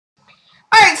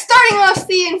Starting off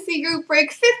CNC group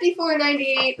break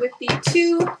 54.98 with the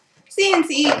 2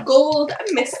 CNC gold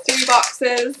mystery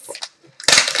boxes.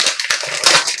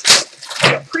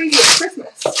 Previous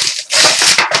Christmas.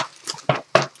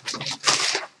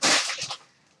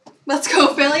 Let's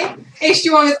go Philly.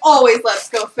 H21 is always let's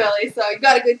go Philly, so you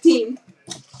got a good team.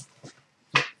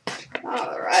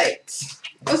 Alright.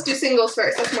 Let's do singles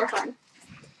first, that's more fun.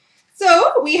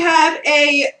 So we have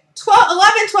a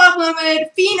 11-12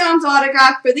 limited Phenoms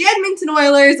autograph for the Edmonton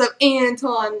Oilers of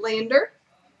Anton Lander.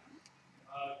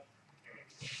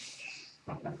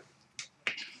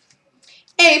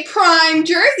 A prime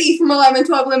jersey from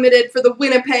 11-12 limited for the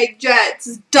Winnipeg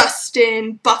Jets,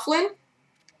 Dustin Byfuglien.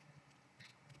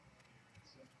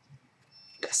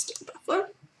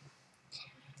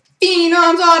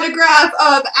 Phenoms autograph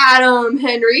of Adam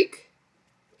Henrique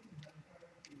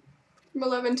from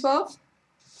 11-12.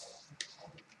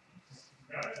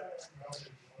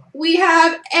 We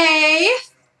have a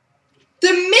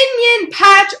Dominion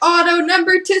patch auto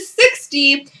number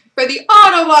 /60 for the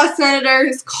Ottawa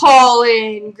Senators,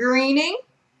 Colin Greening.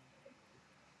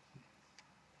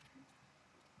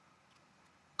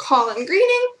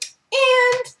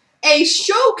 And a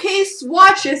showcase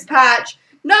swatches patch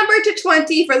number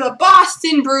 /20 for the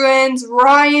Boston Bruins,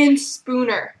 Ryan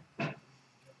Spooner.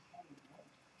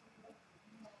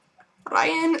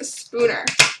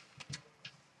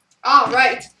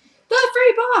 Alright, the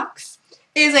free box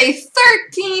is a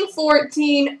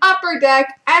 13-14 Upper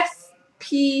Deck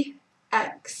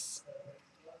SPX.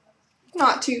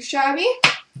 Not too shabby.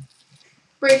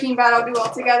 Breaking Bad I'll do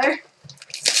all together.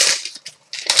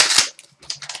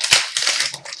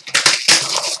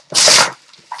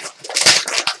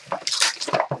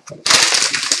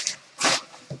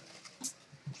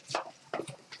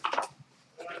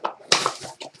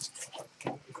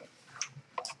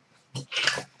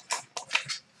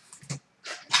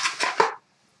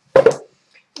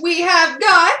 We have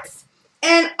got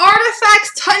an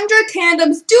Artifacts Tundra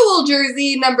Tandems dual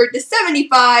jersey numbered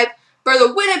 /75 for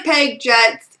the Winnipeg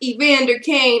Jets, Evander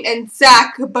Kane and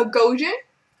Zach Bogosian.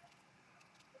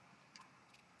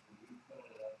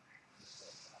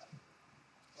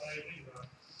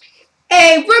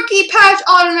 A rookie patch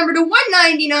auto number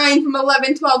 /199 from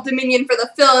 11-12 Dominion for the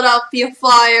Philadelphia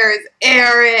Flyers,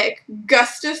 Erik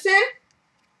Gustafsson.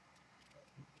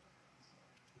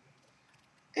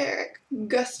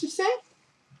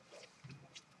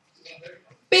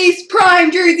 Base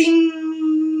prime jersey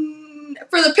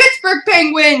for the Pittsburgh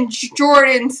Penguins,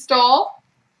 Jordan Staal.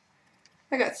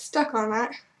 I got stuck on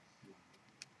that.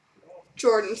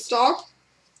 Jordan Staal.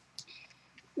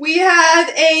 We have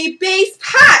a base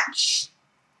patch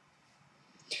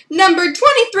number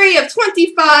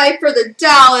 23/25 for the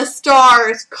Dallas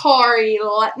Stars, Kari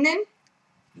Lehtonen.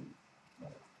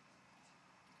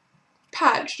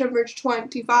 Patch number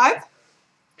 25.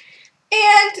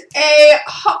 And a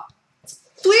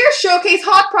Fleer Showcase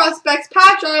Hot Prospects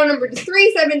patch auto number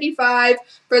 /375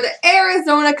 for the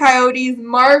Arizona Coyotes,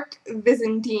 Mark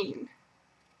Byzantine.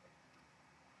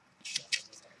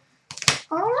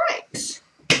 Alright.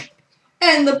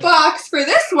 And the box for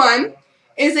this one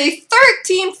is a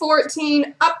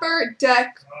 13-14 Upper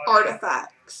Deck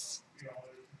Artifacts.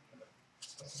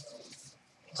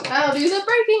 I'll do the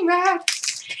Breaking Bad.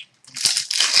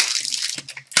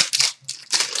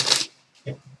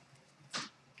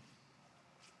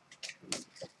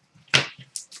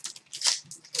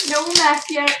 No mess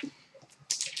yet.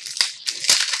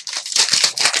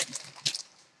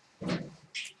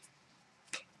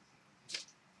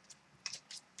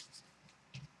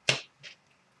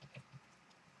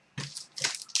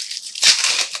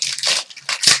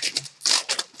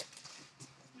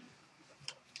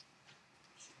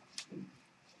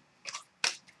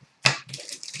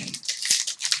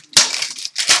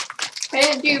 I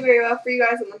didn't do very well for you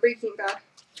guys on the Breaking Bad.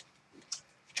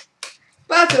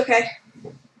 But that's okay.